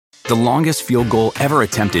The longest field goal ever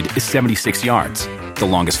attempted is 76 yards. The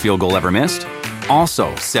longest field goal ever missed?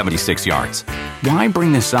 Also 76 yards. Why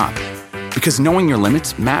bring this up? Because knowing your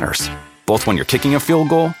limits matters, both when you're kicking a field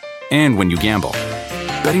goal and when you gamble.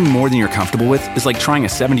 Betting more than you're comfortable with is like trying a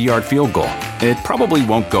 70-yard field goal. It probably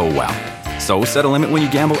won't go well. So set a limit when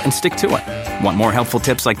you gamble and stick to it. Want more helpful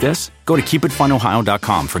tips like this? Go to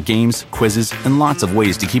keepitfunohio.com for games, quizzes, and lots of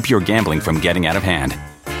ways to keep your gambling from getting out of hand.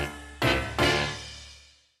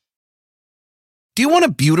 Do you want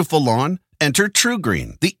a beautiful lawn? Enter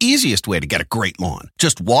TruGreen, the easiest way to get a great lawn.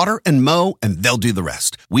 Just water and mow, and they'll do the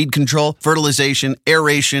rest. Weed control, fertilization,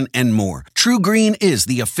 aeration, and more. TruGreen is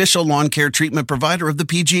the official lawn care treatment provider of the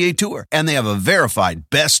PGA Tour, and they have a verified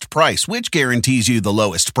best price, which guarantees you the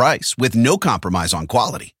lowest price with no compromise on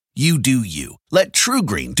quality. You do you. Let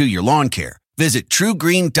TruGreen do your lawn care. Visit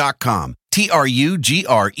TruGreen.com,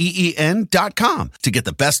 TruGreen.com, to get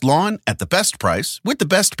the best lawn at the best price with the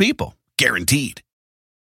best people. Guaranteed.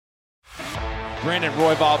 Brandon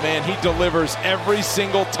Royval, man, he delivers every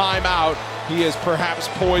single time out. He is perhaps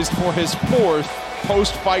poised for his fourth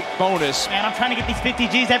post-fight bonus. Man, I'm trying to get these 50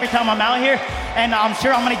 G's every time I'm out here, and I'm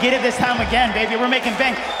sure I'm going to get it this time again, baby. We're making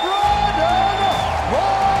bank.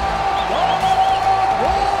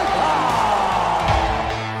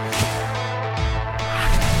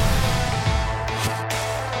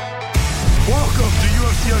 Welcome to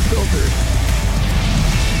UFC Unfiltered.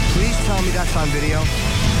 Please tell me that's on video.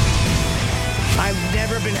 I've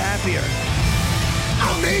never been happier.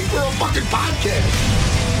 I'm made for a fucking podcast.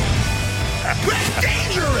 We're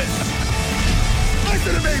dangerous.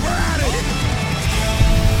 Listen to me, we're at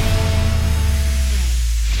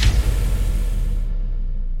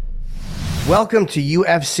it. Welcome to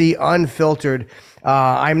UFC Unfiltered.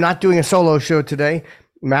 I'm not doing a solo show today.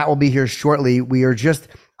 Matt will be here shortly.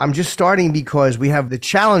 I'm just starting because we have the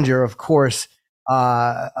challenger, of course,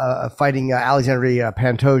 fighting Alexandre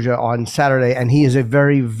Pantoja on Saturday, and he is a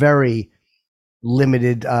very, very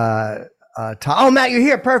limited time. Oh, Matt, you're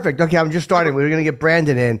here. Perfect. Okay, I'm just starting. We're going to get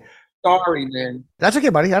Brandon in. Sorry, man. That's okay,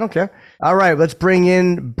 buddy. I don't care. All right, let's bring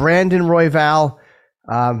in Brandon Royval.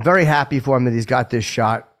 Very happy for him that he's got this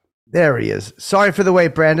shot. There he is. Sorry for the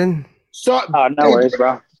wait, Brandon. No worries,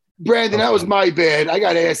 bro. Brandon, that was my bad. I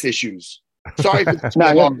got ass issues. Sorry for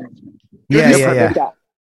Yeah.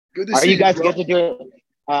 Good to see you guys good to do it?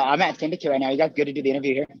 I'm at Timbuktu right now. You guys good to do the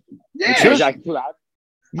interview here? Yeah. Sure, like 2 hours?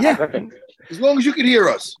 Yeah. Perfect. As long as you can hear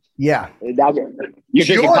us. Yeah. It's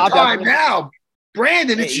your time now.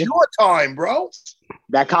 Brandon, it's your time, bro.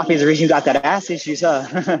 That coffee is the reason you got that ass issues, huh?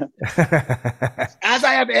 As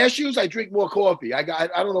I have ass issues, I drink more coffee. I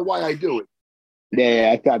don't know why I do it. Yeah,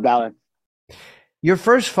 I got balance. Your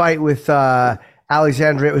first fight with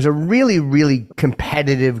Alexandre, it was a really, really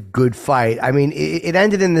competitive, good fight. I mean, it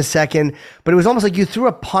ended in the second, but it was almost like you threw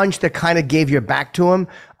a punch that kind of gave your back to him.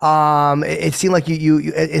 It seemed like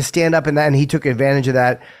you stand up and he took advantage of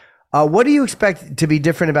that. What do you expect to be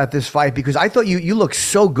different about this fight? Because I thought you looked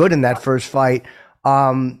so good in that first fight.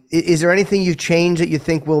 Is there anything you've changed that you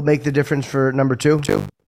think will make the difference for number two?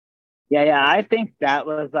 Yeah. I think that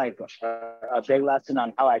was like a big lesson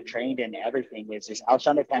on how I trained and everything. Is just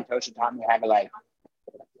Alexandre Pantoja taught me how to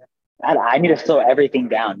I need to slow everything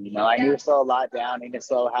down. You know, I need to slow a lot down. I need to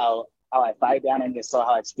slow how I fight down. I need to slow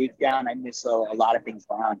how I speak down. I need to slow a lot of things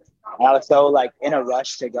down. And I was so in a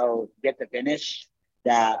rush to go get the finish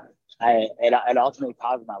that it ultimately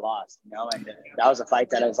caused my loss. You know, and that was a fight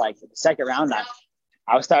that I was the second round.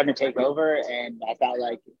 I was starting to take over, and I felt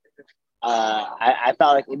like. I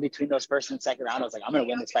felt like in between those first and second round, I was like, I'm going to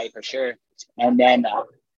win this fight for sure. And then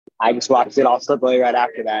I just watched it all slip away right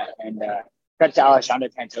after that. And credit to Alexandre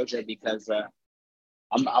Pantoja because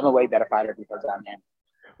I'm a way better fighter because of that, man.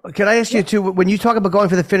 Can I ask you too, when you talk about going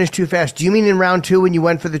for the finish too fast, do you mean in round two when you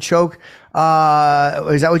went for the choke?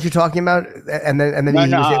 Is that what you're talking about? And then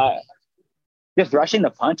just rushing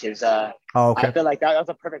the punches. Okay. I feel like that was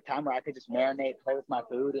a perfect time where I could just marinate, play with my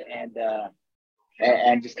food, and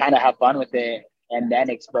just kind of have fun with it, and then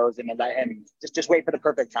expose him and just wait for the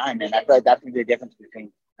perfect time. And I feel like that's the difference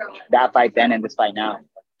between that fight then and this fight now.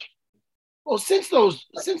 Well, since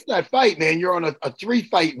that fight, man, you're on a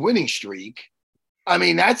 3-fight winning streak. I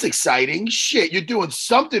mean, that's exciting. Shit, you're doing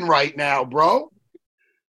something right now, bro.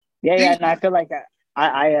 Yeah, and I feel like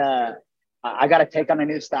I got to take on a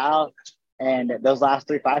new style. And those last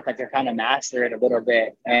 3 fights, I could kind of master it a little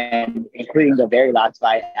bit, and including the very last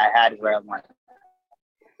fight I had where I'm like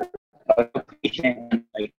a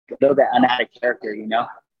little bit unhappy character, you know.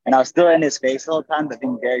 And I was still in his face the whole time, but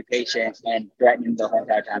being very patient and threatening the whole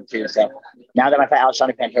entire time too. So now that I fight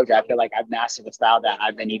Alexandre Pantoja, I feel like I've mastered the style that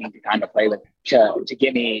I've been needing to kind of play with to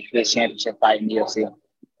get me this championship fight in the UFC.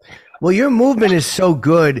 Well, your movement is so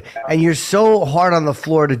good, and you're so hard on the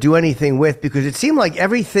floor to do anything with, because it seemed like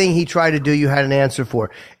everything he tried to do, you had an answer for.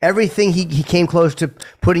 Everything he came close to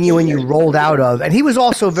putting you in, you rolled out of. And he was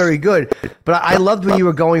also very good. But I loved when you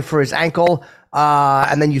were going for his ankle,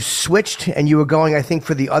 and then you switched, and you were going, I think,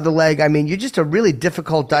 for the other leg. I mean, you're just a really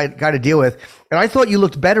difficult guy to deal with. And I thought you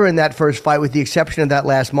looked better in that first fight, with the exception of that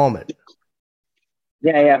last moment.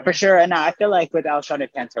 Yeah, for sure. And I feel like with Alexandre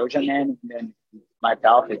Pantoja, man, and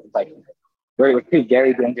myself, it's like we're two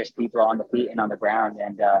very dangerous people on the feet and on the ground.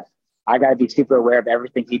 And I got to be super aware of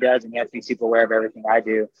everything he does, and he has to be super aware of everything I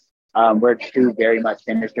do. We're two very much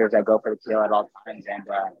finishers that go for the kill at all times. And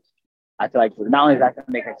I feel like not only is that going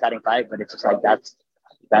to make an exciting fight, but it's just like that's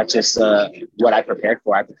just what I prepared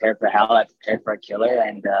for. I prepared for hell. I prepared for a killer,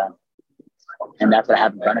 and that's what I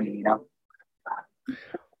have in front of me, you know.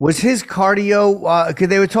 Was his cardio, because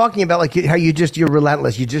they were talking about like how you're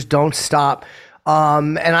relentless, you just don't stop.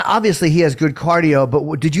 And obviously he has good cardio,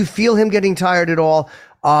 but did you feel him getting tired at all?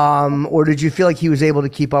 Or did you feel like he was able to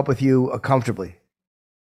keep up with you comfortably?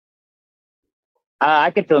 I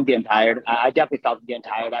could feel him getting tired. I definitely felt him getting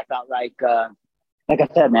tired. I felt like I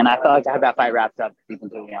said, man, I felt like I had that fight wrapped up, to be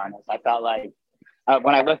completely honest. I felt like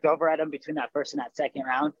when I looked over at him between that first and that second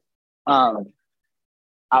round,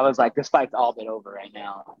 I was like, this fight's all but over right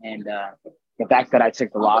now. And the fact that I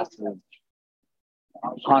took the loss was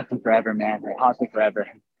haunts me forever, man. It haunts me forever,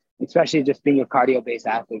 especially just being a cardio-based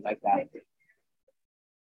athlete like that.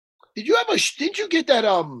 Did you get that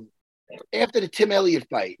after the Tim Elliott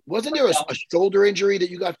fight? Wasn't there a shoulder injury that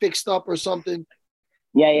you got fixed up or something?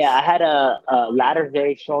 Yeah. I had a latter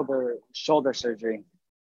day shoulder surgery.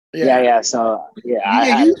 Yeah. So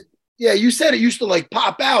you said it used to like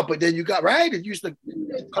pop out, but then you got right. It used to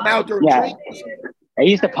come out during training. It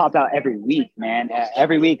used to pop out every week, man.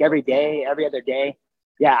 Every week, every day, every other day.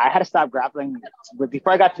 Yeah, I had to stop grappling. But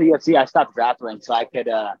before I got to the UFC, I stopped grappling so I could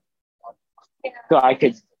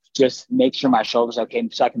just make sure my shoulder's okay,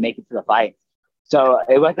 so I can make it to the fight. So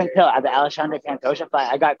it wasn't until at the Alexandre Pantoja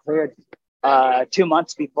fight I got cleared 2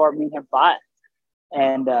 months before me and him fought.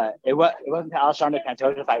 And it wasn't until Alexandre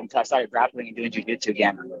Pantoja fight until I started grappling and doing jiu-jitsu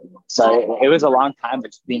again. So it was a long time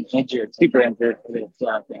of being injured, super injured for this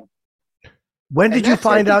thing. When did you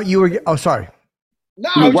find out you were? Oh, sorry.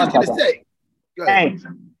 No, I was just going to say. Hey,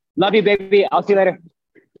 love you, baby. I'll see you later.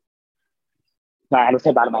 Sorry, I had to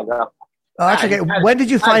say bye to my girl. Oh, that's okay. When did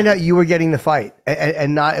you find out you were getting the fight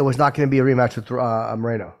and it was not going to be a rematch with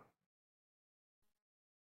Moreno?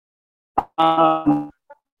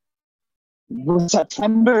 In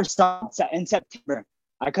September,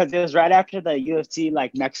 because it was right after the UFC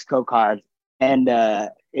like Mexico card, and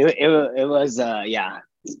it was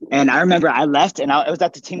And I remember I left, and it was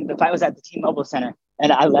at the fight was at the T-Mobile Center,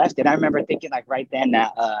 and I left, and I remember thinking like right then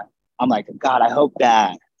that I'm like, God, I hope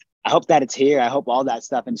that it's here. I hope all that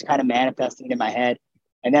stuff, and just kind of manifesting in my head.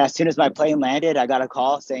 And then as soon as my plane landed, I got a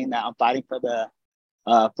call saying that I'm fighting for the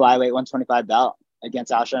flyweight 125 belt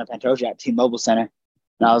against Alexandre Pantoja at T-Mobile Center.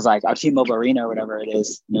 And I was like, our T-Mobile Arena or whatever it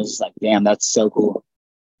is. And it was just like, damn, that's so cool.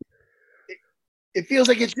 It feels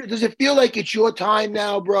like does it feel like it's your time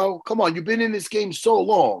now, bro? Come on, you've been in this game so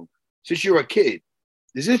long, since you were a kid.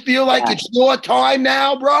 Does it feel like it's your time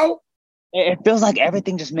now, bro? It feels like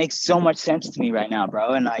everything just makes so much sense to me right now, bro.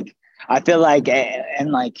 And like, I feel like,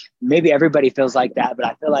 and like, maybe everybody feels like that, but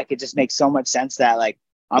I feel like it just makes so much sense that like,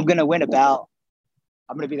 I'm going to win a belt.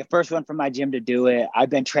 I'm going to be the first one from my gym to do it. I've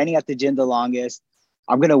been training at the gym the longest.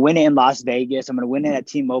 I'm going to win it in Las Vegas. I'm going to win it at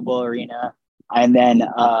T-Mobile Arena. And then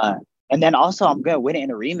also I'm going to win it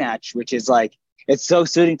in a rematch, which is like, it's so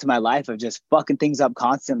suiting to my life of just fucking things up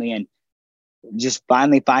constantly and just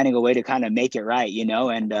finally finding a way to kind of make it right, you know?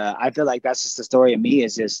 And I feel like that's just the story of me,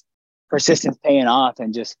 is just persistence paying off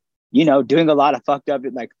and just, you know, doing a lot of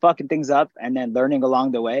fucking things up and then learning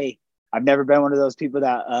along the way. I've never been one of those people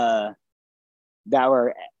that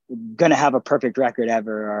were going to have a perfect record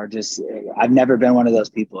ever, or just, I've never been one of those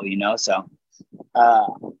people, you know? So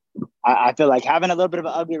I feel like having a little bit of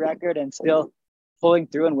an ugly record and still pulling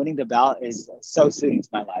through and winning the belt is so suiting to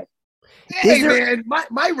my life. Hey, man,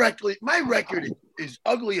 my record is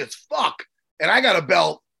ugly as fuck, and I got a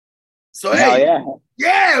belt. So, hey,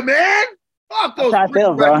 yeah, man. Fuck those. That's how I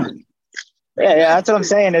feel, bro. Yeah, that's what I'm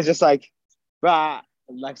saying. It's just like, bro,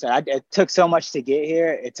 like I said, it took so much to get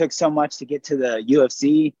here. It took so much to get to the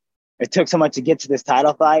UFC. It took so much to get to this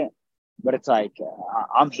title fight. But it's like,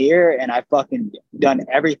 I'm here, and I fucking done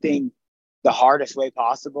everything the hardest way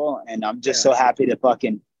possible. And I'm just so happy to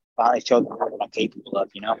fucking finally show the world what I'm capable of,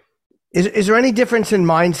 you know? Is there any difference in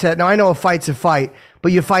mindset? Now, I know a fight's a fight,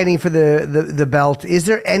 but you're fighting for the belt. Is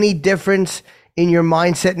there any difference in your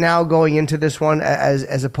mindset now going into this one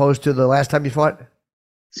as opposed to the last time you fought?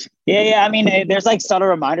 Yeah. I mean, there's like subtle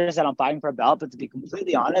reminders that I'm fighting for a belt, but to be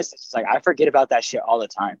completely honest, it's just like I forget about that shit all the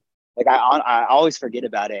time. Like I always forget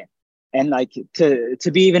about it. And like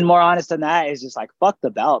to be even more honest than that is just like, fuck the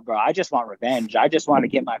belt, bro. I just want revenge. I just want to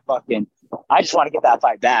get that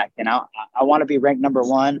fight back. And I want to be ranked number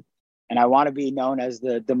 1, and I want to be known as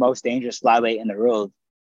the most dangerous flyweight in the world.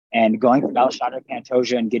 And going to Alexandre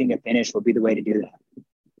Pantoja and getting a finish will be the way to do that.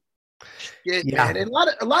 Yeah, man. And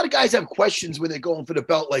a lot of guys have questions when they're going for the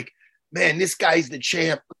belt. Like, man, this guy's the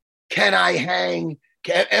champ. Can I hang?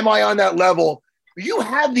 Am I on that level? You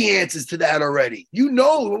have the answers to that already. You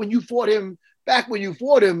know, when you fought him,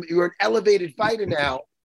 you're an elevated fighter now.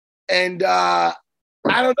 And I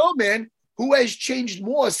don't know, man, who has changed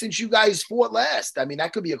more since you guys fought last? I mean,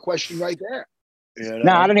 that could be a question right there. You know?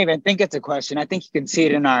 No, I don't even think it's a question. I think you can see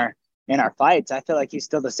it in our fights. I feel like he's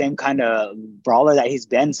still the same kind of brawler that he's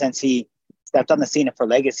been since he stepped on the scene for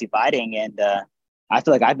legacy fighting. And I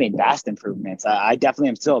feel like I've made vast improvements. I definitely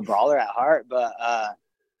am still a brawler at heart, but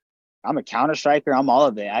I'm a counter striker. I'm all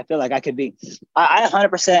of it. I feel like I could be, I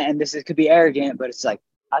 100%, and could be arrogant, but it's like,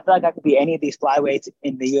 I feel like I could be any of these flyweights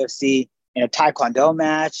in the UFC, in a taekwondo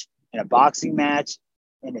match, in a boxing match,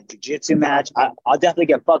 in a jiu-jitsu match. I'll definitely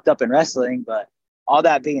get fucked up in wrestling, but all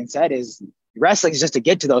that being said is wrestling is just to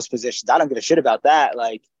get to those positions. I don't give a shit about that.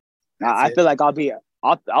 Like, I feel like I'll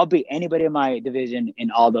be anybody in my division in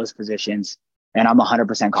all those positions, and I'm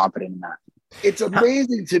 100% confident in that. It's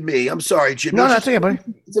amazing to me. I'm sorry, Jim. No, that's okay, buddy.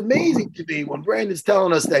 It's amazing to me when Brandon's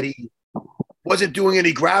telling us that he wasn't doing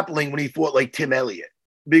any grappling when he fought like Tim Elliott,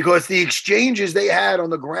 because the exchanges they had on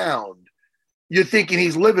the ground, you're thinking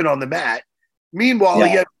he's living on the mat. Meanwhile,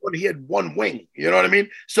 he had one wing. You know what I mean?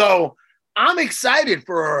 So I'm excited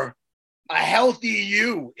for a healthy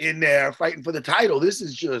you in there fighting for the title. This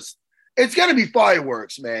is just, it's going to be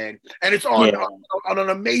fireworks, man. And it's on an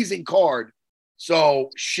amazing card. So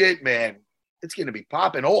shit, man. It's going to be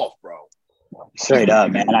popping off, bro. Straight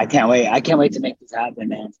up, man. I can't wait. I can't wait to make this happen,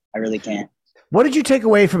 man. I really can't. What did you take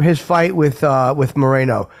away from his fight with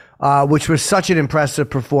Moreno, which was such an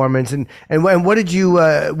impressive performance? And what did you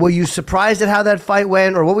were you surprised at how that fight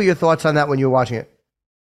went, or what were your thoughts on that when you were watching it?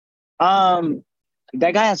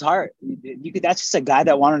 That guy has heart. That's just a guy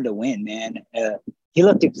that wanted to win, man. He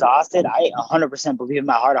looked exhausted. I 100% believe in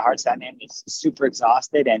my heart of hearts that man was super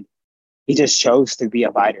exhausted, and he just chose to be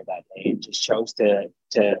a fighter that day. He just chose to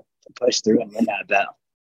push through and win that belt.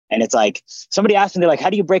 And it's like, somebody asked me, they're like, how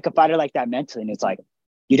do you break a fighter like that mentally? And it's like,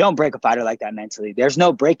 you don't break a fighter like that mentally. There's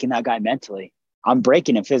no breaking that guy mentally. I'm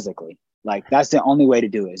breaking him physically. Like, that's the only way to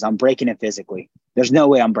do it, is I'm breaking it physically. There's no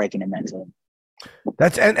way I'm breaking it mentally.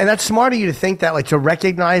 That's smart of you to think that, like, to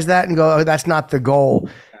recognize that and go, oh, that's not the goal.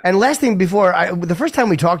 And last thing before, the first time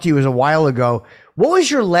we talked to you was a while ago. What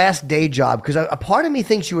was your last day job? Because a part of me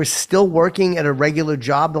thinks you were still working at a regular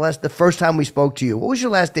job the first time we spoke to you. What was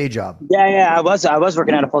your last day job? Yeah, I was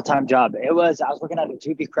working at a full-time job. I was working at a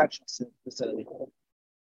JV correctional facility.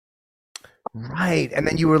 Right. And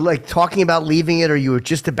then you were like talking about leaving it, or you were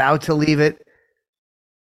just about to leave it?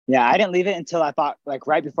 Yeah, I didn't leave it until I fought, like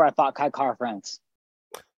right before I fought Kai Kara France.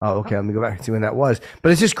 Oh, okay. Let me go back and see when that was.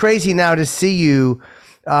 But it's just crazy now to see you,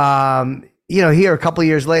 here a couple of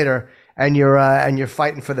years later, and you're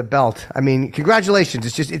fighting for the belt. I mean,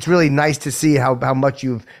 congratulations. It's really nice to see how much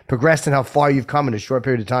you've progressed and how far you've come in a short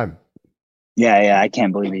period of time. Yeah, I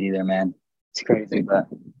can't believe it either, man. It's crazy, but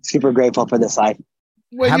super grateful for this life.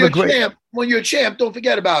 When you're a champ, don't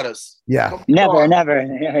forget about us. Yeah. Never.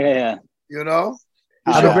 Yeah. You know?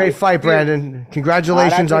 Have a great fight, Brandon.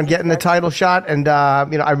 Congratulations on getting the title shot, and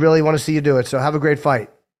I really want to see you do it. So have a great fight.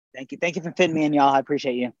 Thank you for fitting me in, y'all. I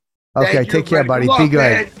appreciate you. Okay, take care, buddy. Be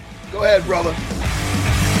good. Man. Go ahead, brother.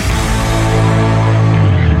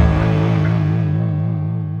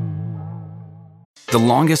 The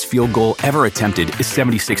longest field goal ever attempted is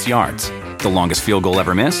 76 yards. The longest field goal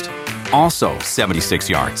ever missed? Also 76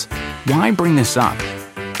 yards. Why bring this up?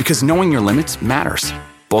 Because knowing your limits matters,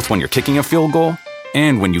 both when you're kicking a field goal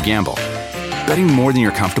and when you gamble. Betting more than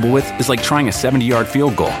you're comfortable with is like trying a 70-yard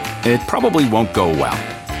field goal. It probably won't go well.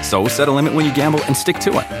 So set a limit when you gamble and stick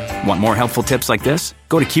to it. Want more helpful tips like this?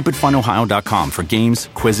 Go to keepitfunohio.com for games,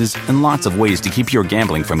 quizzes, and lots of ways to keep your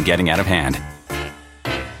gambling from getting out of hand.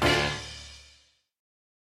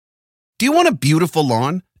 Do you want a beautiful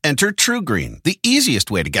lawn? Enter True Green, the easiest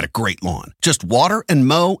way to get a great lawn. Just water and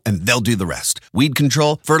mow, and they'll do the rest. Weed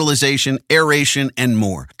control, fertilization, aeration, and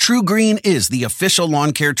more. True Green is the official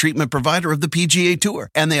lawn care treatment provider of the PGA Tour,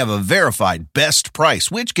 and they have a verified best price,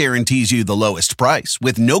 which guarantees you the lowest price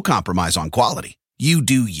with no compromise on quality. You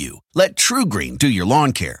do you. Let True Green do your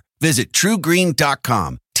lawn care. Visit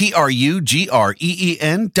truegreen.com,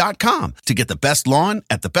 TRUGREEN.com to get the best lawn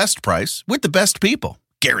at the best price with the best people.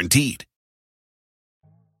 Guaranteed.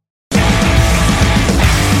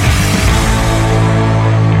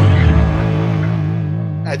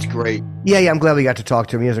 That's great. Yeah, I'm glad we got to talk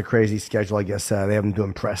to him. He has a crazy schedule. I guess they have him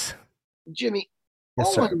doing press. Jimmy, Yes,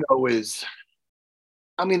 all sir. I know is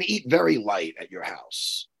I'm going to eat very light at your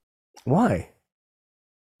house. Why?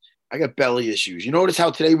 I got belly issues. You notice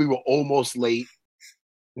how today we were almost late?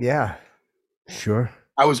 Yeah, sure.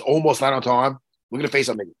 I was almost not on time. We're going to face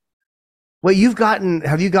something. Wait,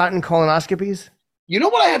 have you gotten colonoscopies? You know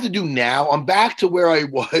what I have to do now? I'm back to where I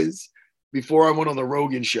was before I went on the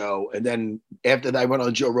Rogan show. And then after I went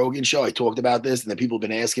on Joe Rogan show, I talked about this. And then people have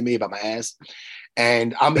been asking me about my ass.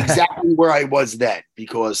 And I'm exactly where I was then,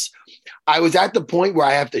 because I was at the point where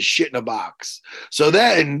I have to shit in a box. So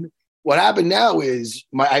then what happened now is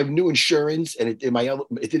I have new insurance, and it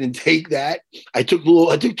didn't take that. I took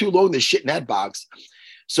too long to shit in that box.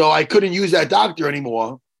 So I couldn't use that doctor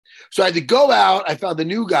anymore. So I had to go out. I found a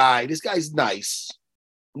new guy. This guy's nice.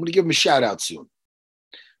 I'm going to give him a shout out soon.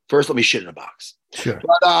 First, let me shit in a box. Sure.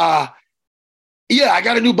 But yeah, I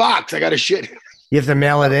got a new box. I got to shit. You have to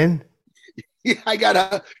mail it in?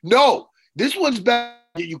 Yeah, no, this one's better.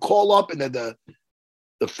 You call up and then the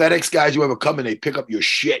FedEx guys, whoever come in, they pick up your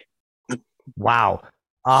shit. Wow.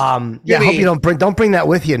 Yeah, I hope you don't bring that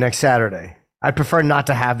with you next Saturday. I prefer not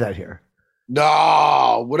to have that here.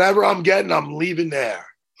 No, whatever I'm getting, I'm leaving there.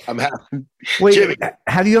 I'm having. Wait, Jimmy,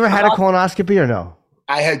 have you ever had a colonoscopy or no?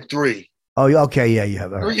 I had 3. Oh, okay, yeah, you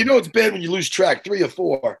have. Right. You know it's bad when you lose track, 3 or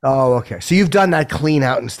 4. Oh, okay. So you've done that clean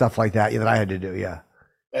out and stuff like that I had to do, yeah.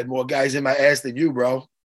 I had more guys in my ass than you, bro.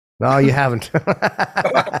 No, you haven't.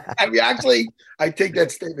 I mean, actually, I take that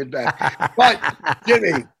statement back. But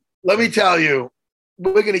Jimmy, let me tell you,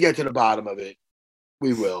 we're going to get to the bottom of it.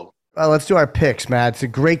 We will. Well, let's do our picks, Matt. It's a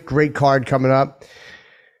great card coming up.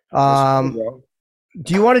 Do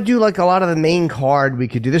you want to do like a lot of the main card we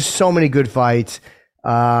could do? There's so many good fights.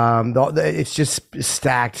 It's just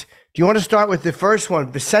stacked. Do you want to start with the first one?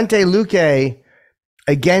 Vicente Luque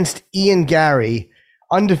against Ian Gary,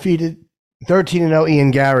 undefeated 13-0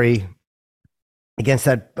 Ian Gary against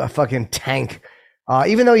that fucking tank.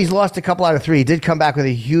 Even though he's lost a couple out of 3, he did come back with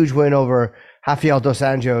a huge win over Rafael Dos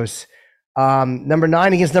Anjos. Number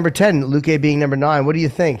 9 against number 10, Luque being number 9. What do you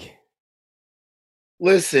think?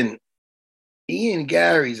 Listen, Ian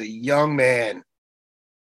Gary's a young man.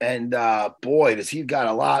 And boy, does he got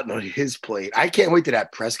a lot on his plate. I can't wait to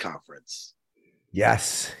that press conference.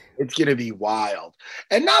 Yes. It's going to be wild.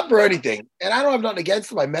 And not for anything. And I don't have nothing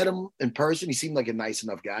against him. I met him in person. He seemed like a nice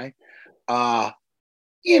enough guy.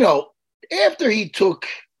 You know, after he took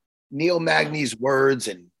Neil Magny's words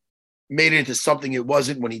and made it into something it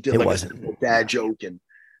wasn't, when he did a dad joke and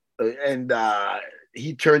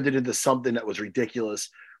he turned it into something that was ridiculous.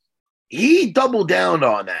 He doubled down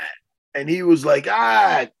on that. And he was like,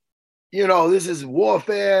 you know, this is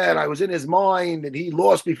warfare. And I was in his mind, and he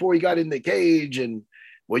lost before he got in the cage. And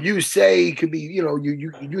what you say could be, you know, you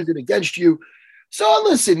use it against you. So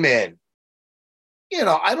listen, man, you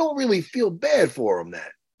know, I don't really feel bad for him then,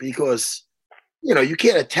 because, you know, you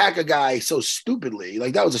can't attack a guy so stupidly.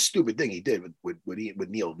 Like, that was a stupid thing he did with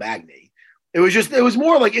Neil Magny. It was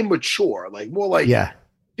more like immature, like more like, yeah,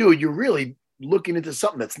 dude, you're really looking into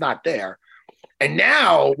something that's not there. And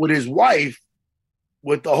now with his wife,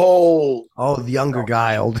 with the whole the younger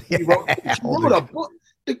guy, she wrote a book.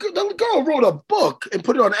 The girl wrote a book and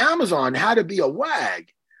put it on Amazon, How to Be a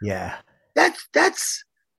Wag. Yeah, that's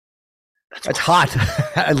hot.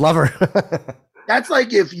 I love her. That's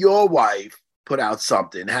like if your wife put out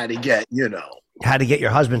something, how to get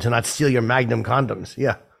your husband to not steal your Magnum condoms.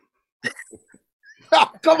 Yeah. Oh,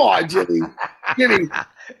 come on, Jimmy.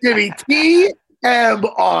 Jimmy,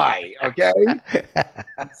 TMI, okay?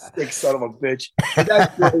 Sick son of a bitch.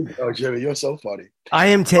 That's great. Oh, Jimmy, you're so funny.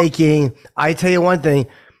 I tell you one thing,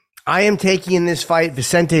 I am taking in this fight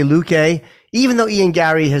Vicente Luque, even though Ian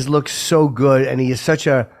Gary has looked so good and he is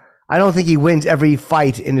I don't think he wins every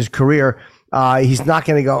fight in his career. He's not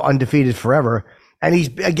going to go undefeated forever. And he's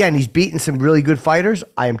beaten some really good fighters.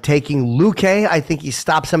 I am taking Luque. I think he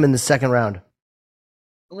stops him in the second round.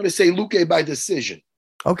 I'm going to say Luque by decision.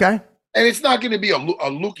 Okay. And it's not going to be a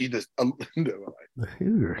Luque.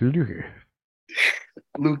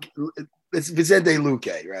 Luke, it's Vicente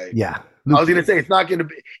Luque, right? Yeah. Luque. I was going to say it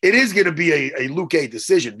is going to be a Luque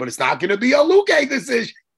decision, but it's not going to be a Luque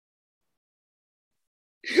decision.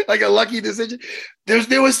 Like a lucky decision.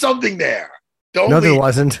 There was something there. There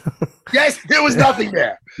wasn't. Yes, there was nothing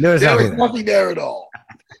there. There was nothing there at all.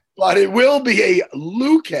 But it will be a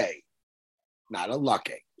Luque, not a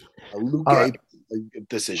Luque. A Luke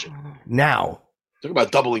decision. Now. Talk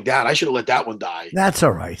about doubling down. I should have let that one die. That's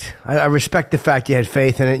all right. I respect the fact you had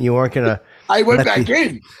faith in it and you weren't going to. I went back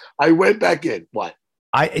in. What?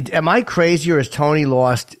 Am I crazy, or has Tony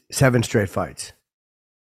lost 7 straight fights?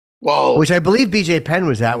 Well, which I believe BJ Penn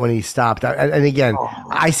was at when he stopped. And again,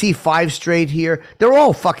 I see 5 straight here. They're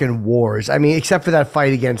all fucking wars. I mean, except for that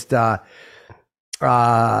fight against who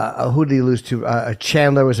did he lose to?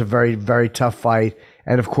 Chandler was a very, very tough fight,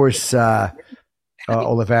 and of course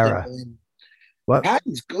Oliveira. What?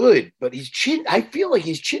 Patty's good, but his chin. I feel like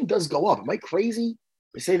his chin does go up. Am I crazy?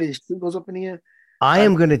 They say that his chin goes up in the air. I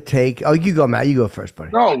am going to take. Oh, you go, Matt. You go first,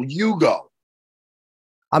 buddy. No, you go.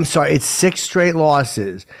 I'm sorry. It's 6 straight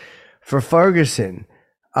losses for Ferguson.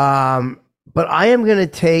 But I am going to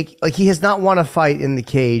take. Like, he has not won a fight in the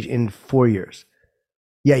cage in 4 years.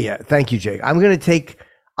 Yeah. Thank you, Jake. I'm going to take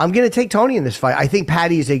Tony in this fight. I think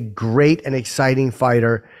Patty is a great and exciting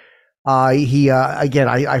fighter.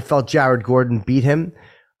 I felt Jared Gordon beat him.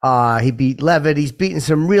 He beat Levitt. He's beaten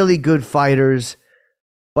some really good fighters,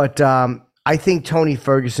 but I think Tony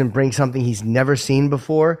Ferguson brings something he's never seen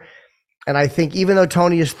before. And I think even though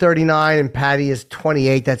Tony is 39 and Patty is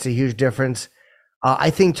 28, that's a huge difference. I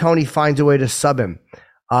think Tony finds a way to sub him.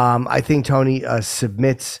 I think Tony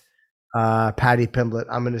submits Patty Pimblett.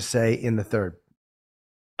 I'm going to say in the 3rd.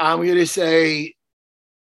 I'm going to say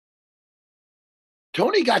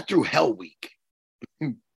Tony got through Hell Week,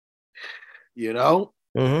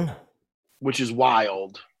 which is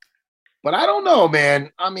wild. But I don't know,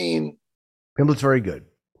 man. I mean, Pimblett's very good.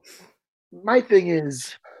 My thing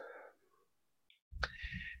is,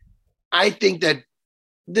 I think that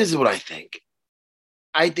this is what I think.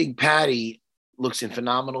 I think Patty looks in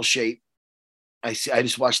phenomenal shape. I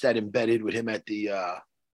just watched that Embedded with him at the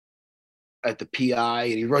PI,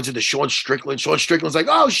 and he runs into Sean Strickland. Sean Strickland's like,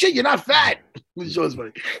 "Oh shit, you're not fat." Sean's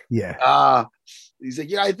funny. Yeah. He's like,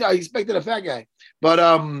 "Yeah, I expected a fat guy," but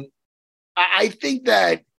I think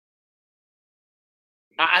that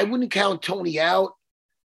I wouldn't count Tony out.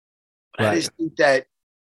 Right. I just think that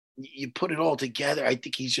you put it all together. I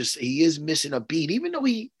think he is missing a beat, even though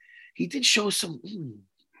he did show some.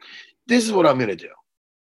 This is what I'm gonna do.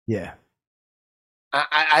 Yeah.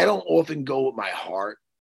 I don't often go with my heart.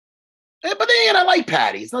 But then again, I like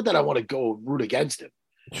Patty. It's not that I want to go root against him.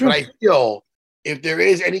 Sure. But I feel if there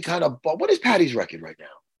is any kind of – what is Patty's record right now?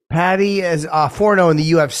 Patty is 4-0 in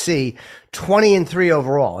the UFC, 20-3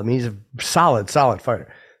 overall. I mean, he's a solid fighter.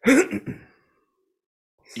 You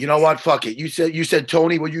know what? Fuck it. You said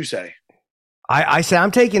Tony. What'd you say? I say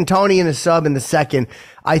I'm taking Tony in a sub in the 2nd.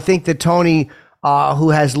 I think that Tony,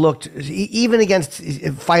 who has looked – even against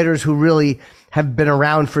fighters who really – have been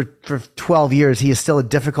around for 12 years. He is still a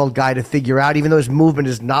difficult guy to figure out, even though his movement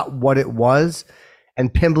is not what it was.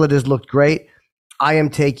 And Pimblett has looked great. I am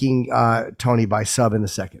taking Tony by sub in the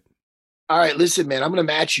 2nd. All right, listen, man, I'm going to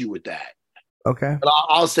match you with that. Okay. But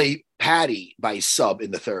I'll say Patty by sub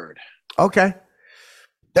in the 3rd. Okay.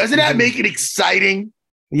 Doesn't that make it exciting?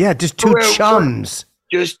 Yeah, just 2 chums.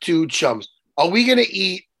 Just 2 chums. Are we going to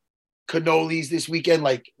eat cannolis this weekend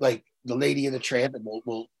like the Lady and the Tramp, and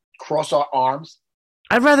we'll cross our arms?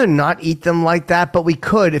 I'd rather not eat them like that, but we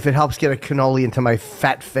could if it helps get a cannoli into my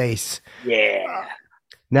fat face. Yeah.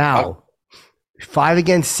 Now, 5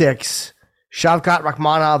 against 6. Shavkat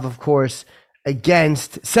Rakhmonov, of course,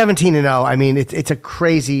 against 17-0. I mean, it's a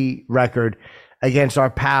crazy record against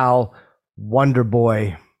our pal, Wonder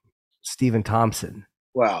Boy, Stephen Thompson.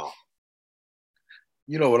 Well,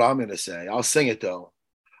 you know what I'm going to say. I'll sing it, though.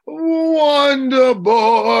 Wonder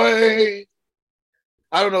Boy.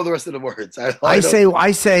 I don't know the rest of the words. I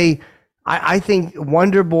think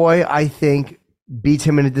Wonder Boy, beats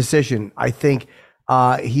him in a decision. I think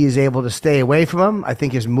he is able to stay away from him. I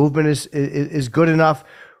think his movement is good enough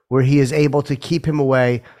where he is able to keep him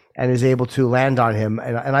away and is able to land on him.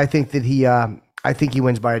 And I think that he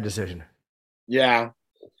wins by a decision. Yeah.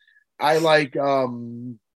 I like it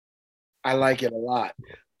a lot.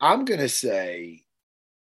 I'm gonna say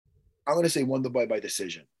Wonder Boy by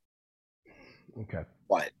decision. Okay.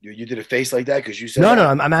 What? You did a face like that because you said no.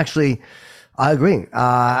 I'm actually agreeing.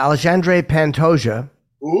 Alexandre Pantoja.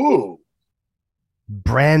 Ooh.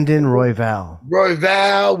 Brandon Royval.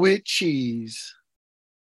 Royval with cheese.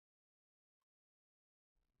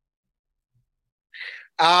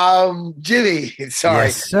 Jimmy, sorry.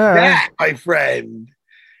 Yes, sir. That, my friend.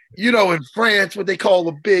 You know, in France, what they call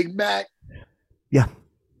a Big Mac. Yeah.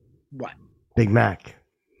 What? Big Mac.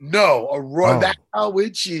 No, a Royval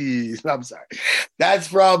with cheese. I'm sorry. That's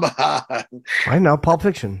from I know, Pulp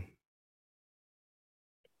Fiction.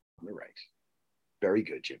 You're right. Very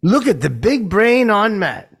good, Jim. Look at the big brain on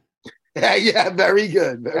Matt. Yeah, very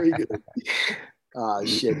good. Very good.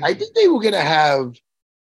 Shit. I think they were going to have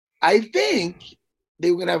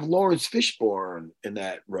Lawrence Fishburne in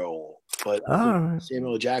that role, but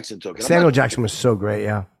Samuel Jackson took it. Samuel Jackson was so great,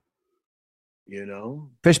 yeah. You know?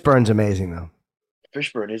 Fishburne's amazing, though.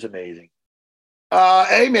 Fishburne is amazing.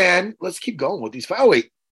 Hey, man, let's keep going with these. Oh,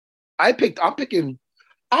 wait. I'm going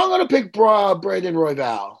to pick Brandon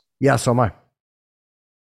Royval. Yeah, so am I.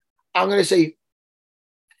 I'm going to say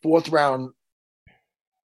 4th round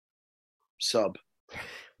sub.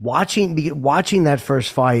 Watching that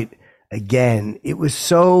first fight again, it was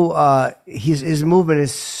so his movement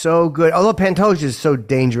is so good. Although Pantoja is so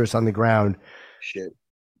dangerous on the ground. Shit.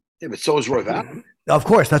 Yeah, but so is Royval. Of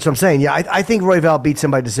course, that's what I'm saying. Yeah, I think Royval beats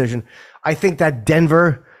him by decision. I think those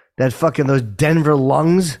Denver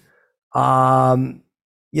lungs, although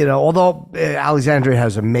Alexandre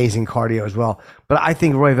has amazing cardio as well, but I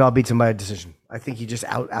think Royval beats him by a decision. I think he just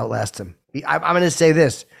outlasts him. I'm going to say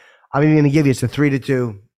this. I'm even going to give you, it's a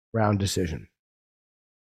 3-2 round decision,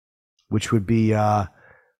 which would be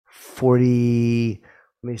 40.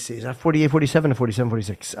 Let me see. Is that 48-47 or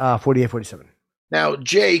 47-46? 48-47. Now,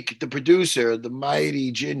 Jake, the producer, the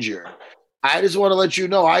mighty Ginger, I just want to let you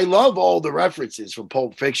know I love all the references from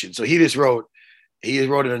Pulp Fiction. So he wrote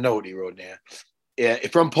in a note he wrote in there. Yeah,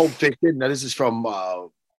 from Pulp Fiction. Now this is from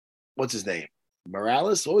what's his name?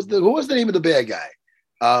 Morales? Who was the name of the bad guy?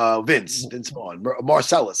 Vince Vaughn.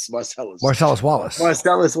 Marcellus Wallace.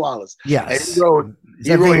 Yes. And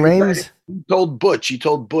he wrote Rames? He told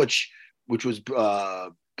Butch, which was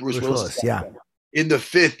Bruce Willis. Yeah. In the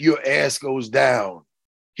 5th, your ass goes down.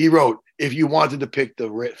 He wrote, if you wanted to pick the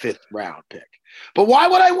 5th round pick. But why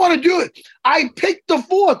would I want to do it? I picked the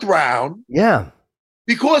 4th round. Yeah.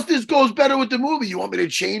 Because this goes better with the movie. You want me to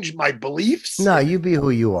change my beliefs? No, you be who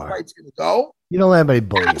you are. It's going to go? You don't let anybody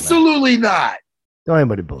bully you. Absolutely not. Don't let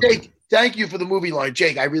anybody bully Jake, thank you for the movie line.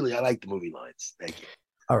 Jake, I like the movie lines. Thank you.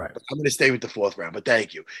 All right. I'm going to stay with the 4th round, but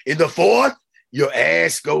thank you. In the 4th, your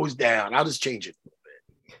ass goes down. I'll just change it.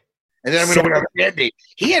 And then I'm going to wear a Band-Aid.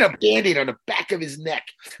 He had a Band-Aid on the back of his neck.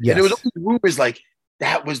 Yes. And there was always rumors like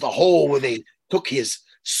that was the hole where they took his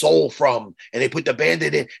soul from and they put the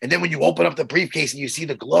Band-Aid in. And then when you open up the briefcase and you see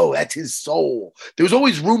the glow, that's his soul. There was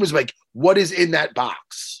always rumors like, what is in that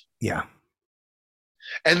box? Yeah.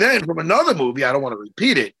 And then from another movie, I don't want to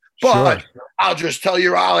repeat it, but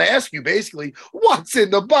sure. I'll ask you basically, what's in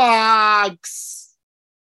the box?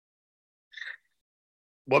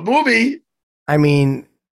 What movie? I mean,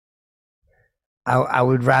 I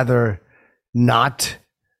would rather not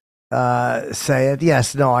say it.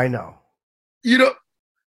 Yes, no, I know.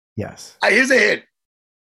 Yes. Here's a hint.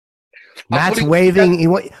 Matt's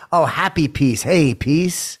waving. Happy Peace. Hey,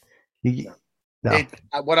 Peace. No.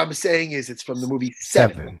 What I'm saying is it's from the movie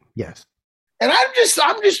Seven. Yes. And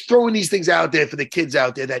I'm just throwing these things out there for the kids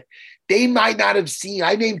out there that they might not have seen.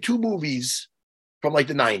 I named 2 movies from like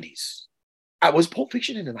the 90s. Was Pulp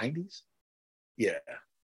Fiction in the 90s? Yeah.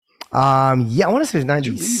 I want to say it's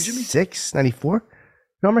 96, 94.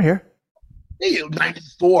 No, I'm right here. Hey,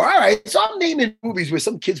 94. All right. So I'm naming movies where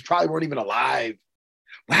some kids probably weren't even alive.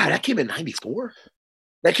 Wow, that came in 94.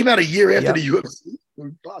 That came out a year after the UFC.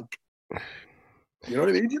 Fuck. You know what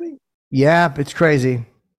I mean, Jimmy? Yeah, it's crazy.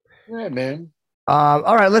 Yeah, man.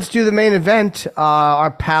 All right, let's do the main event.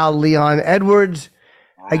 Our pal Leon Edwards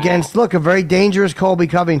against, a very dangerous Colby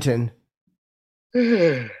Covington.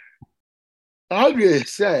 I'm going to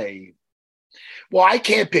say, I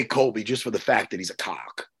can't pick Colby just for the fact that he's a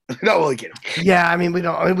cock. No, really kidding. Yeah, I mean, we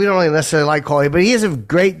don't really necessarily like Colby, but he is a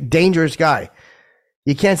great, dangerous guy.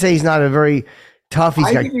 You can't say he's not a very tough.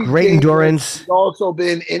 He's got great endurance. He's also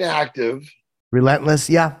been inactive. Relentless,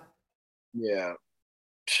 yeah. Yeah.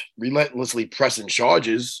 Relentlessly pressing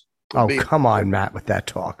charges. Oh, come on, Matt, with that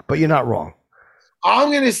talk. But you're not wrong.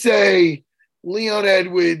 I'm going to say Leon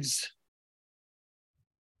Edwards,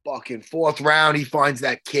 fucking 4th round, he finds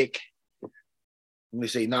that kick. I'm going to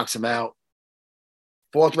say he knocks him out.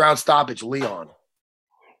 4th round stoppage, Leon.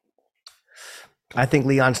 I think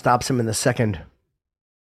Leon stops him in the 2nd.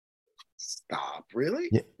 Stop, really?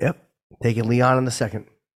 Yep. Taking Leon in the 2nd.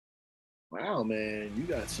 Wow, man, you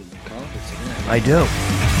got some confidence in that. I do.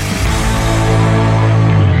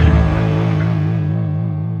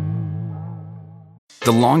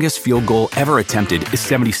 The longest field goal ever attempted is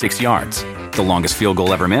 76 yards. The longest field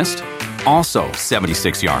goal ever missed? Also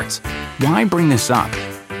 76 yards. Why bring this up?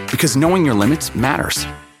 Because knowing your limits matters,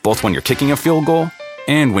 both when you're kicking a field goal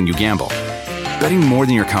and when you gamble. Betting more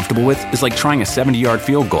than you're comfortable with is like trying a 70-yard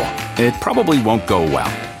field goal. It probably won't go well.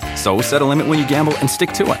 So set a limit when you gamble and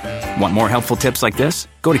stick to it. Want more helpful tips like this?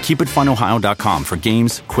 Go to keepitfunohio.com for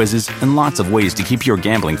games, quizzes, and lots of ways to keep your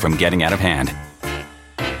gambling from getting out of hand.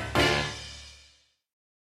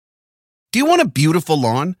 Do you want a beautiful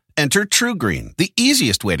lawn? Enter True Green, the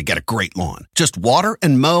easiest way to get a great lawn. Just water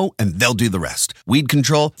and mow, and they'll do the rest. Weed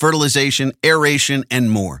control, fertilization, aeration,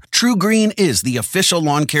 and more. True Green is the official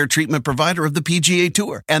lawn care treatment provider of the PGA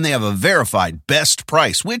Tour, and they have a verified best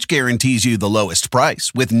price, which guarantees you the lowest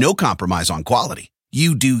price with no compromise on quality.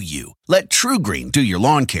 You do you. Let True Green do your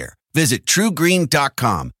lawn care. Visit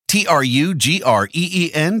truegreen.com, TRUGREEN.com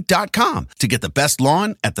to get the best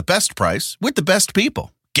lawn at the best price with the best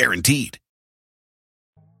people. Guaranteed.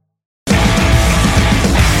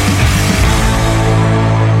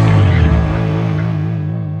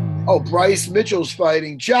 Oh, Bryce Mitchell's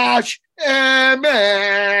fighting Josh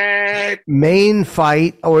Emmett. Main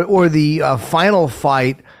fight or the final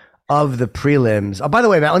fight of the prelims. Oh, by the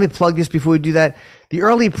way, Matt, let me plug this before we do that. The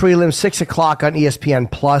early prelims, 6 o'clock on ESPN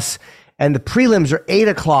Plus, and the prelims are 8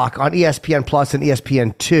 o'clock on ESPN Plus and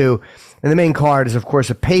ESPN2. And the main card is, of course,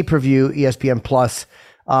 a pay-per-view, ESPN Plus.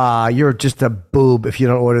 You're just a boob if you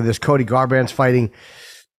don't order this. Cody Garbrandt's fighting.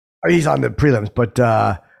 He's on the prelims, but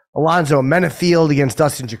Alonzo Menafield against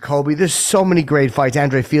Dustin Jacoby. There's so many great fights.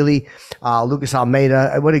 Andre Fili, Lucas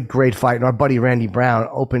Almeida. What a great fight. And our buddy Randy Brown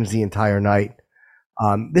opens the entire night.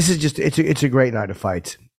 This is just, it's a great night of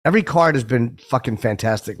fights. Every card has been fucking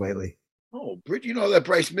fantastic lately. Oh, Britt, you know that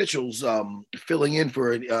Bryce Mitchell's filling in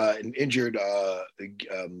for an injured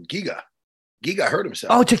Giga. Giga hurt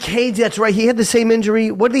himself. Oh, Takades, that's right. He had the same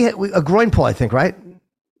injury. What did he have? A groin pull, I think, right?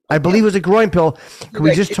 I believe it was a groin pull. Could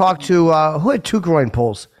we just talk to who had 2 groin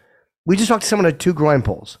pulls? We just talked to someone who had 2 groin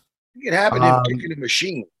pulls. It happened him kicking a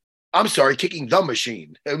machine. I'm sorry, kicking the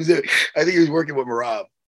machine. I think he was working with Marab.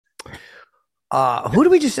 Who do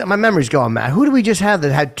we just? My memory's going, Matt. Who do we just have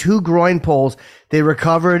that had 2 groin pulls? They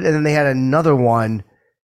recovered, and then they had another one.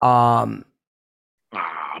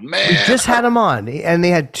 Man, we just had them on, and they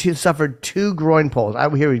had suffered 2 groin pulls. I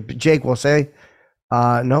hear Jake will say,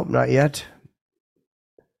 "Nope, not yet."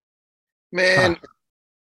 Man,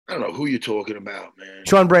 I don't know who you're talking about, man.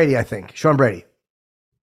 Sean Brady, I think. Sean Brady.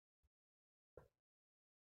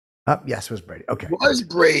 Yes, it was Brady. Okay. It was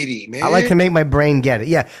Brady, man. I like to make my brain get it.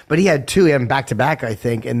 Yeah, but he had 2 of them back-to-back, I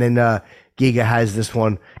think, and then Giga has this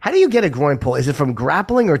one. How do you get a groin pull? Is it from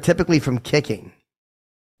grappling or typically from kicking?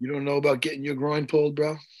 You don't know about getting your groin pulled,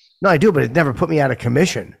 bro? No, I do, but it never put me out of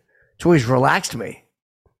commission. It's always relaxed me.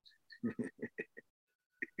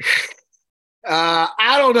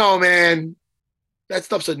 I don't know, man. That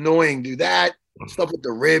stuff's annoying, dude. That stuff with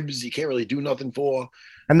the ribs, you can't really do nothing for.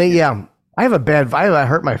 I mean, yeah, I have a bad vibe. I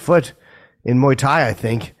hurt my foot in Muay Thai, I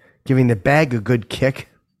think, giving the bag a good kick.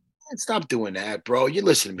 Man, stop doing that, bro. You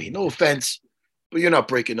listen to me. No offense, but you're not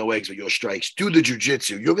breaking no eggs with your strikes. Do the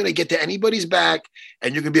jiu-jitsu. You're going to get to anybody's back,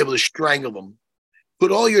 and you're going to be able to strangle them.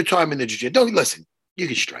 Put all your time in the jiu-jitsu. Don't listen. You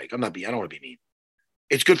can strike. I don't want to be mean.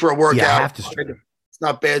 It's good for a workout. Yeah, I have to strike. It's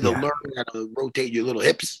not bad to learn how to rotate your little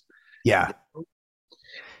hips. Yeah.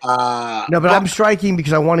 No, but I'm striking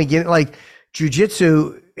because I want to get like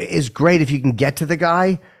jiu-jitsu is great if you can get to the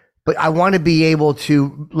guy, but I want to be able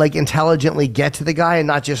to like intelligently get to the guy and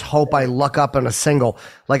not just hope I luck up on a single.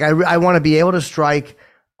 Like I want to be able to strike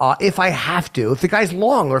if I have to. If the guy's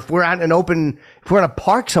long or if we're at an open, if we're in a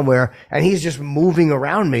park somewhere and he's just moving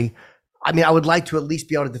around me, I mean, I would like to at least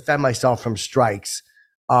be able to defend myself from strikes.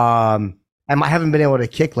 And I haven't been able to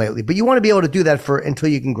kick lately, but you want to be able to do that until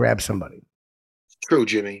you can grab somebody. True,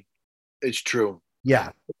 Jimmy. It's true.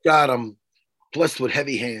 Yeah. God, I'm blessed with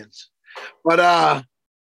heavy hands. But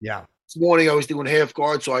yeah. This morning I was doing half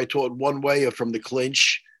guard, so I taught one way from the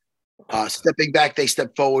clinch. Stepping back, they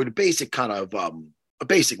step forward, basic kind of a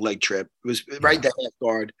basic leg trip. It was right to half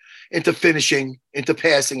guard, into finishing, into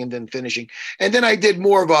passing, and then finishing. And then I did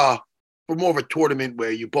more of a tournament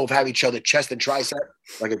where you both have each other chest and tricep,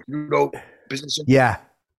 like a judo position. Yeah.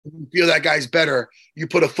 You feel that guy's better. You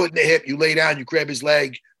put a foot in the hip, you lay down, you grab his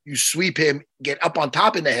leg, you sweep him, get up on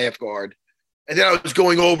top in the half guard. And then I was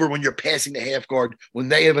going over when you're passing the half guard, when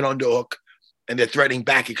they have an underhook and they're threatening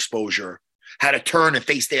back exposure, how to turn and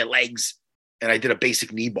face their legs. And I did a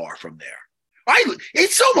basic knee bar from there.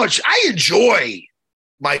 It's so much. I enjoy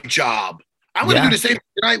my job. I'm going to do the same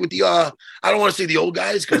tonight with the, I don't want to say the old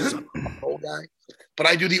guys because I'm an old guy, but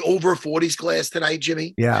I do the over 40s class tonight,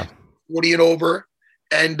 Jimmy. Yeah. 40 and over.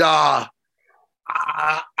 And I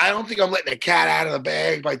don't think I'm letting the cat out of the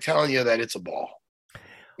bag by telling you that it's a ball.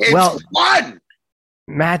 It's fun.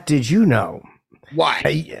 Matt, did you know? Why?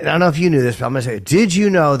 I don't know if you knew this, but I'm going to say, did you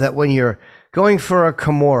know that when you're going for a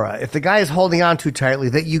Kimura, if the guy is holding on too tightly,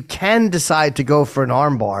 that you can decide to go for an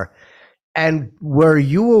armbar. And were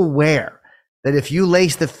you aware that if you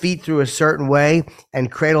lace the feet through a certain way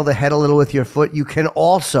and cradle the head a little with your foot, you can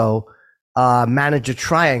also manage a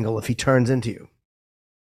triangle if he turns into you?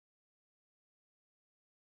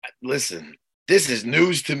 Listen, this is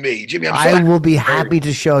news to me. Jimmy, I will be happy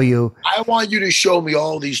to show you. I want you to show me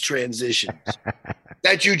all these transitions.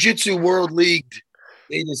 That Jiu-Jitsu World League,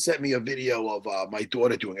 they just sent me a video of my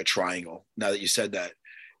daughter doing a triangle, now that you said that,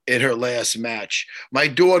 in her last match. My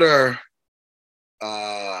daughter,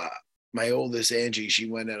 my oldest Angie, she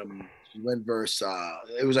went versus,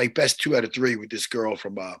 it was like best 2 out of 3 with this girl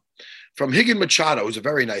from Higgin Machado, who's a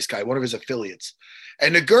very nice guy, one of his affiliates.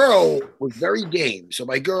 And the girl was very game. So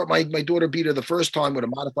my daughter beat her the first time with a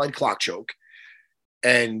modified clock choke.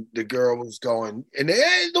 And the girl was going, and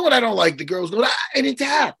you know what I don't like? The girl was going, I didn't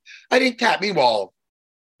tap. Meanwhile,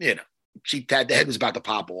 you know, she tapped, the head was about to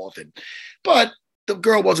pop off. But the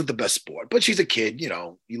girl wasn't the best sport. But she's a kid, you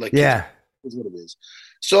know. You like, yeah, is what it is.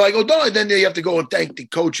 So I go, no, and then you have to go and thank the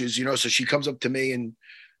coaches, you know. So she comes up to me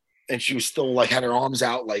and she was still like, had her arms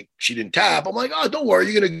out like she didn't tap. I'm like, oh, don't worry,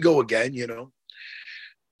 you're going to go again, you know.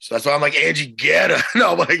 So that's why I'm like, Angie, get her.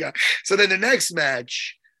 No, my God. So then the next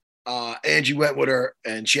match, Angie went with her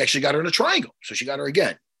and she actually got her in a triangle. So she got her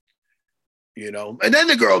again, you know. And then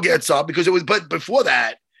the girl gets up because but before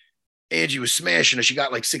that, Angie was smashing her. She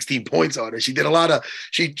got like 16 points on her. She did a lot of,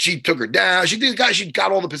 she took her down. She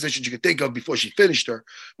got all the positions you could think of before she finished her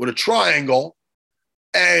with a triangle.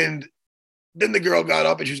 And then the girl got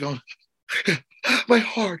up and she was going, my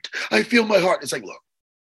heart, I feel my heart. It's like, look,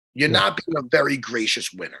 you're not being a very gracious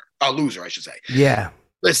loser, I should say. Yeah.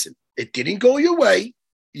 Listen, it didn't go your way,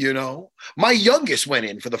 you know. My youngest went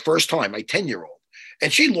in for the first time, my 10-year-old,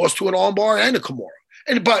 and she lost to an armbar and a Kimura.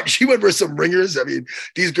 But she went for some ringers. I mean,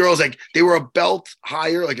 these girls, like, they were a belt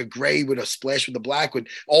higher, like a gray with a splash with the black with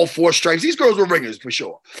all 4 stripes. These girls were ringers for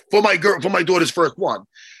sure. For my daughter's first one.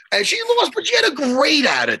 And she lost, but she had a great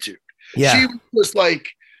attitude. Yeah. She was like,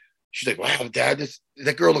 she's like, wow, Dad,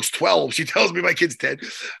 that girl looks 12. She tells me my kid's 10.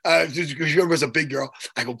 She remembers a big girl.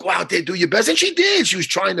 I go out there, do your best. And she did. She was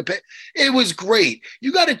trying to pay. It was great.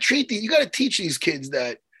 You got to teach these kids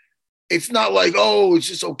that it's not like, oh, it's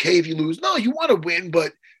just okay if you lose. No, you want to win,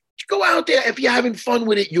 but go out there. If you're having fun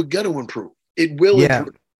with it, you're going to improve. It will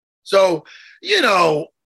improve. So, you know,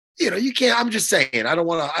 you can't, I'm just saying, I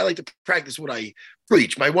like to practice what I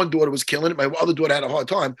preach. My one daughter was killing it. My other daughter had a hard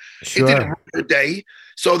time. Sure. It didn't hurt her day.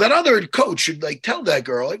 So that other coach should like tell that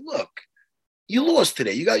girl, like, look, you lost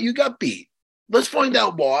today. You got beat. Let's find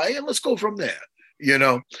out why and let's go from there, you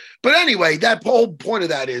know? But anyway, that whole point of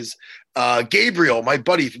that is Gabriel, my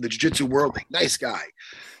buddy from the Jiu-Jitsu World League, nice guy.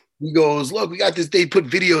 He goes, look, we got this. They put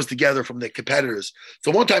videos together from the competitors.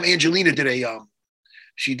 So one time Angelina did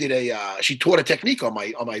she taught a technique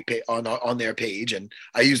on their page, and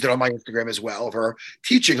I used it on my Instagram as well of her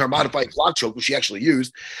teaching her modified clock choke, which she actually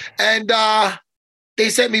used. And they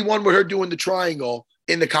sent me one with her doing the triangle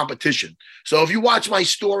in the competition. So if you watch my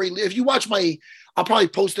story, I'll probably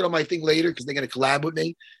post it on my thing later because they're going to collab with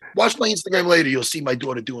me. Watch my Instagram later. You'll see my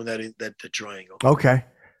daughter doing that triangle. Okay.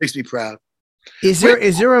 Makes me proud. Is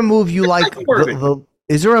there a move you like?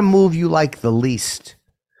 Is there a move you like the least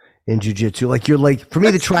in jiu-jitsu? Like for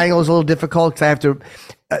me, the triangle is a little difficult because I have to.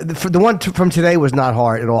 For the one from today was not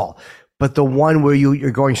hard at all, but the one where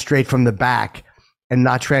you're going straight from the back and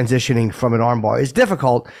not transitioning from an armbar is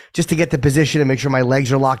difficult just to get the position and make sure my legs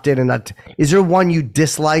are locked in and not. Is there one you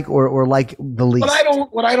dislike or like the least?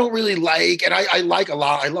 What I don't really like, and I like a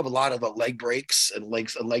lot. I love a lot of the leg breaks and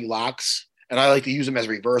leg locks. And I like to use them as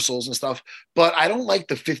reversals and stuff. But I don't like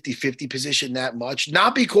the 50-50 position that much.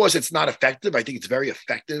 Not because it's not effective. I think it's very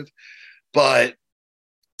effective. But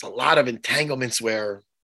it's a lot of entanglements where,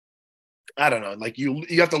 I don't know, like you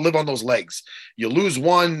have to live on those legs. You lose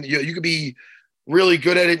one, you could be really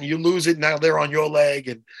good at it, and you lose it, now they're on your leg.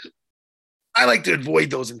 And I like to avoid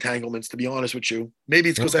those entanglements, to be honest with you. Maybe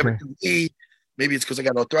it's because I have a knee. Maybe it's because I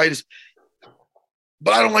got arthritis.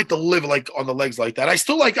 But I don't like to live like on the legs like that. I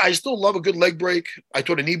still love a good leg break. I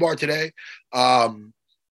taught a knee bar today. I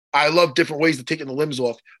love different ways of taking the limbs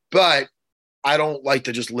off, but I don't like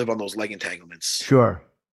to just live on those leg entanglements. Sure.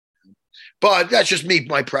 But that's just me,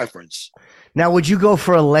 my preference. Now, would you go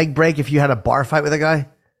for a leg break if you had a bar fight with a guy?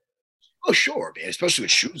 Oh, sure, man. Especially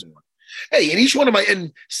with shoes on. Hey, in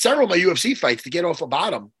several of my UFC fights to get off the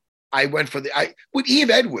bottom, I went for with Eve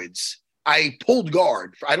Edwards. I pulled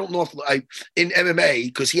guard. I don't know if in MMA,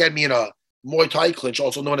 because he had me in a Muay Thai clinch,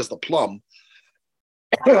 also known as the plum.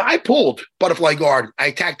 I pulled butterfly guard. I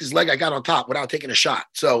attacked his leg. I got on top without taking a shot.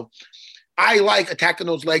 So I like attacking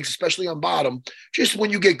those legs, especially on bottom. Just when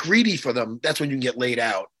you get greedy for them, that's when you can get laid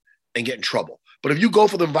out and get in trouble. But if you go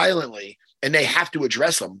for them violently and they have to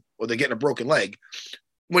address them or they're getting a broken leg,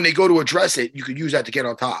 when they go to address it, you could use that to get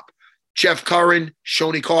on top. Jeff Curran,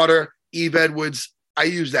 Shoney Carter, Eve Edwards, I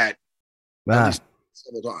use that at least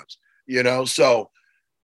several times, so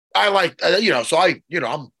I like,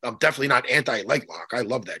 I'm definitely not anti-leg lock. I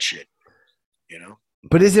love that shit,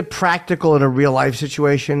 But is it practical in a real life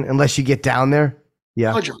situation unless you get down there?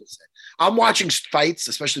 Yeah. 100%. I'm watching fights,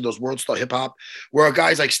 especially those World Star Hip Hop, where a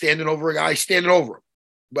guy's like standing over a guy, standing over him.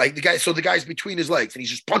 Like the guy's between his legs and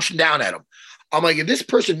he's just punching down at him. I'm like, if this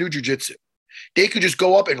person knew jiu-jitsu, they could just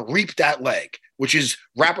go up and reap that leg, which is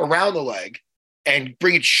wrap around the leg and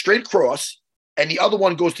bring it straight across. And the other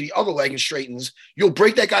one goes to the other leg and straightens. You'll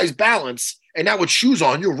break that guy's balance. And now with shoes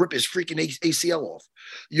on, you'll rip his freaking ACL off.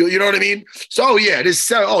 You know what I mean? So yeah,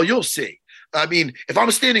 you'll see. I mean, if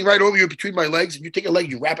I'm standing right over you between my legs and you take a leg,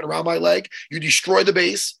 you wrap it around my leg, you destroy the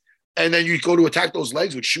base, and then you go to attack those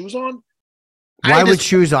legs with shoes on. Why with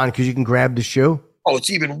shoes on? Because you can grab the shoe? Oh, it's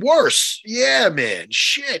even worse. Yeah, man.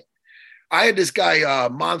 Shit. I had this guy,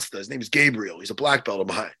 Monster. His name is Gabriel. He's a black belt of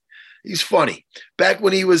mine. He's funny. Back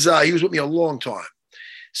when he was with me a long time.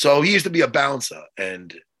 So he used to be a bouncer.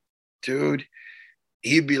 And, dude,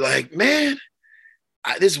 he'd be like, man,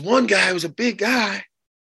 this one guy was a big guy.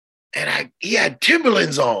 And he had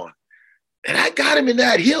Timberlands on. And I got him in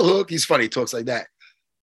that heel hook. He's funny. He talks like that.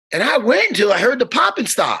 And I went until I heard the popping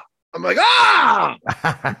stop. I'm like,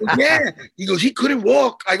 yeah. He goes, he couldn't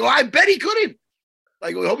walk. I go, I bet he couldn't.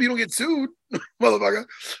 I go, I hope you don't get sued, motherfucker.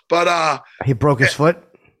 But he broke his foot.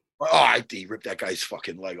 He ripped that guy's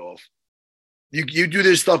fucking leg off. You do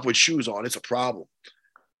this stuff with shoes on, it's a problem.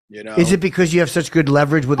 Is it because you have such good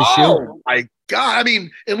leverage with the shoe? Oh my God. I mean,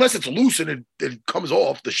 unless it's loose and it comes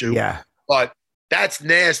off the shoe. Yeah. But that's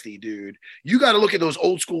nasty, dude. You got to look at those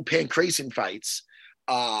old school pancration fights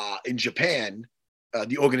in Japan.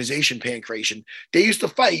 The organization Pancration, they used to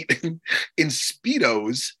fight in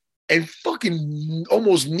Speedos and fucking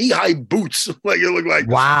almost knee-high boots. Like it looked like,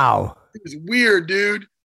 wow. It was weird, dude.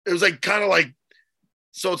 It was like kind of like,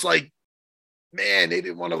 so it's like, man, they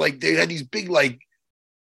didn't want to they had these big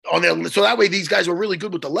on their, so that way these guys were really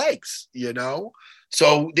good with the legs,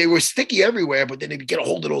 So they were sticky everywhere, but then they'd get a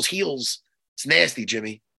hold of those heels. It's nasty,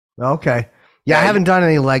 Jimmy. Okay. Yeah, I haven't done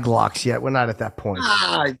any leg locks yet. We're not at that point.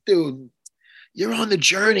 Dude. You're on the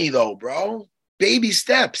journey, though, bro. Baby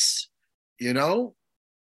steps, You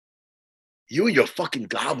and your fucking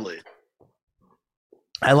goblet.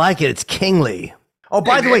 I like it. It's kingly. Oh,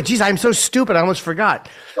 by the way, geez, I'm so stupid. I almost forgot.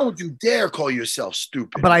 Don't you dare call yourself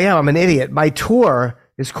stupid. But I am. I'm an idiot. My tour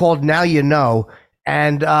is called Now You Know.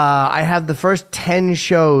 And I have the first 10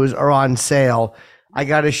 shows are on sale. I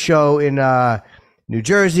got a show in New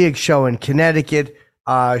Jersey, a show in Connecticut,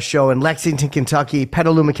 show in Lexington, Kentucky,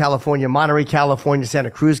 Petaluma, California, Monterey, California, Santa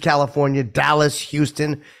Cruz, California, Dallas,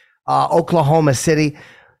 Houston, Oklahoma City.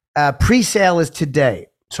 Pre-sale is today.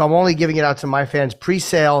 So I'm only giving it out to my fans.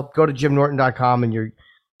 Pre-sale, go to jimnorton.com and you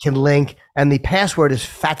can link. And the password is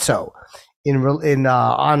FATSO in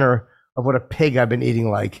honor of what a pig I've been eating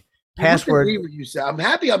like. Password. You say. I'm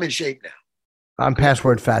happy I'm in shape now. I'm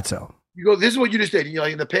password FATSO. You go, this is what you just did. You're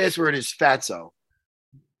like, the password is FATSO.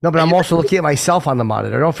 No, but I'm also looking at myself on the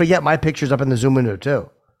monitor. Don't forget my picture's up in the Zoom window too.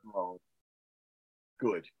 Oh,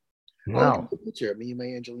 good. Wow. Oh, picture of me and my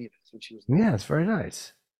Angelina. That's what she was. Yeah, it's very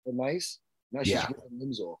nice. Nice. Now she's ripping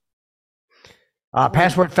limbs off.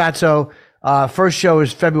 Password Fatso. First show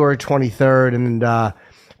is February 23rd, and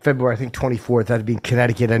February, I think, 24th. That'd be in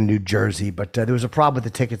Connecticut and New Jersey. But there was a problem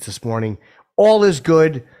with the tickets this morning. All is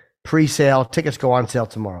good. Pre-sale. Tickets go on sale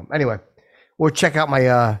tomorrow. Anyway, or check out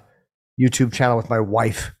my YouTube channel with my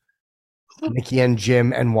wife, Nikki and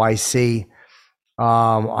Jim NYC,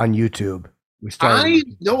 on YouTube. I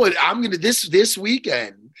know what I'm gonna this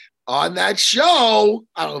weekend on that show.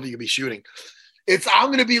 I don't know if you can be shooting.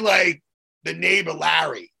 I'm gonna be like the neighbor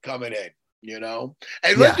Larry coming in,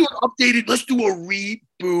 And let's do an updated. Let's do a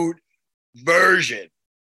reboot version.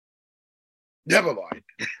 Never mind.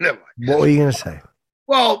 What were you gonna say?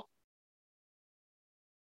 Well,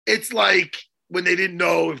 it's like when they didn't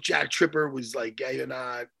know if Jack Tripper was like gay or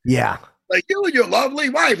not. Yeah. Like you and your lovely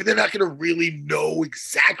wife, and they're not going to really know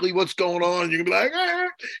exactly what's going on. You're going to be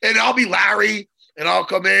like, and I'll be Larry, and I'll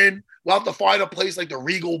come in. We'll have to find a place like the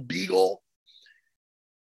Regal Beagle.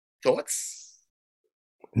 Thoughts?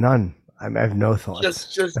 None. I have no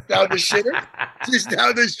thoughts. Just down the shitter? Just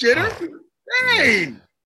down the shitter? Hey,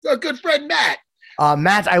 our good friend Matt.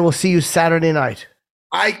 Matt, I will see you Saturday night.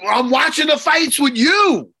 I'm watching the fights with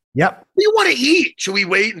you. Yep. We want to eat. Should we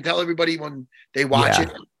wait and tell everybody when they watch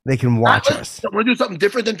it? they can watch us. Want to do something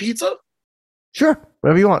different than pizza? Sure,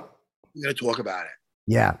 whatever you want. We're going to talk about it.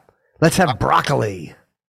 Yeah. Let's have broccoli.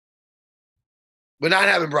 We're not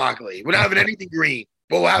having broccoli. We're not having anything green,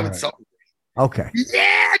 but we're having something green. Okay.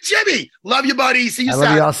 Yeah, Jimmy. Love you, buddy. See you I Saturday.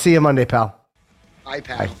 love you. I'll see you Monday, pal. Bye,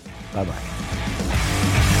 pal. Bye-bye.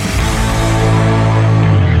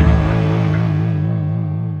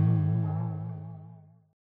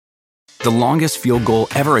 The longest field goal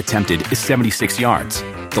ever attempted is 76 yards.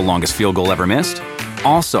 The longest field goal ever missed?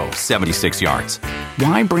 Also 76 yards.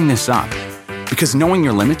 Why bring this up? Because knowing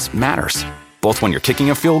your limits matters, both when you're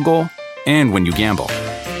kicking a field goal and when you gamble.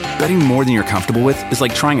 Betting more than you're comfortable with is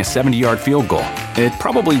like trying a 70-yard field goal. It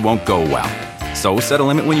probably won't go well. So set a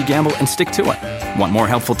limit when you gamble and stick to it. Want more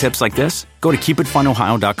helpful tips like this? Go to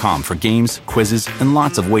keepitfunohio.com for games, quizzes, and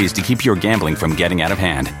lots of ways to keep your gambling from getting out of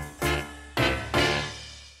hand.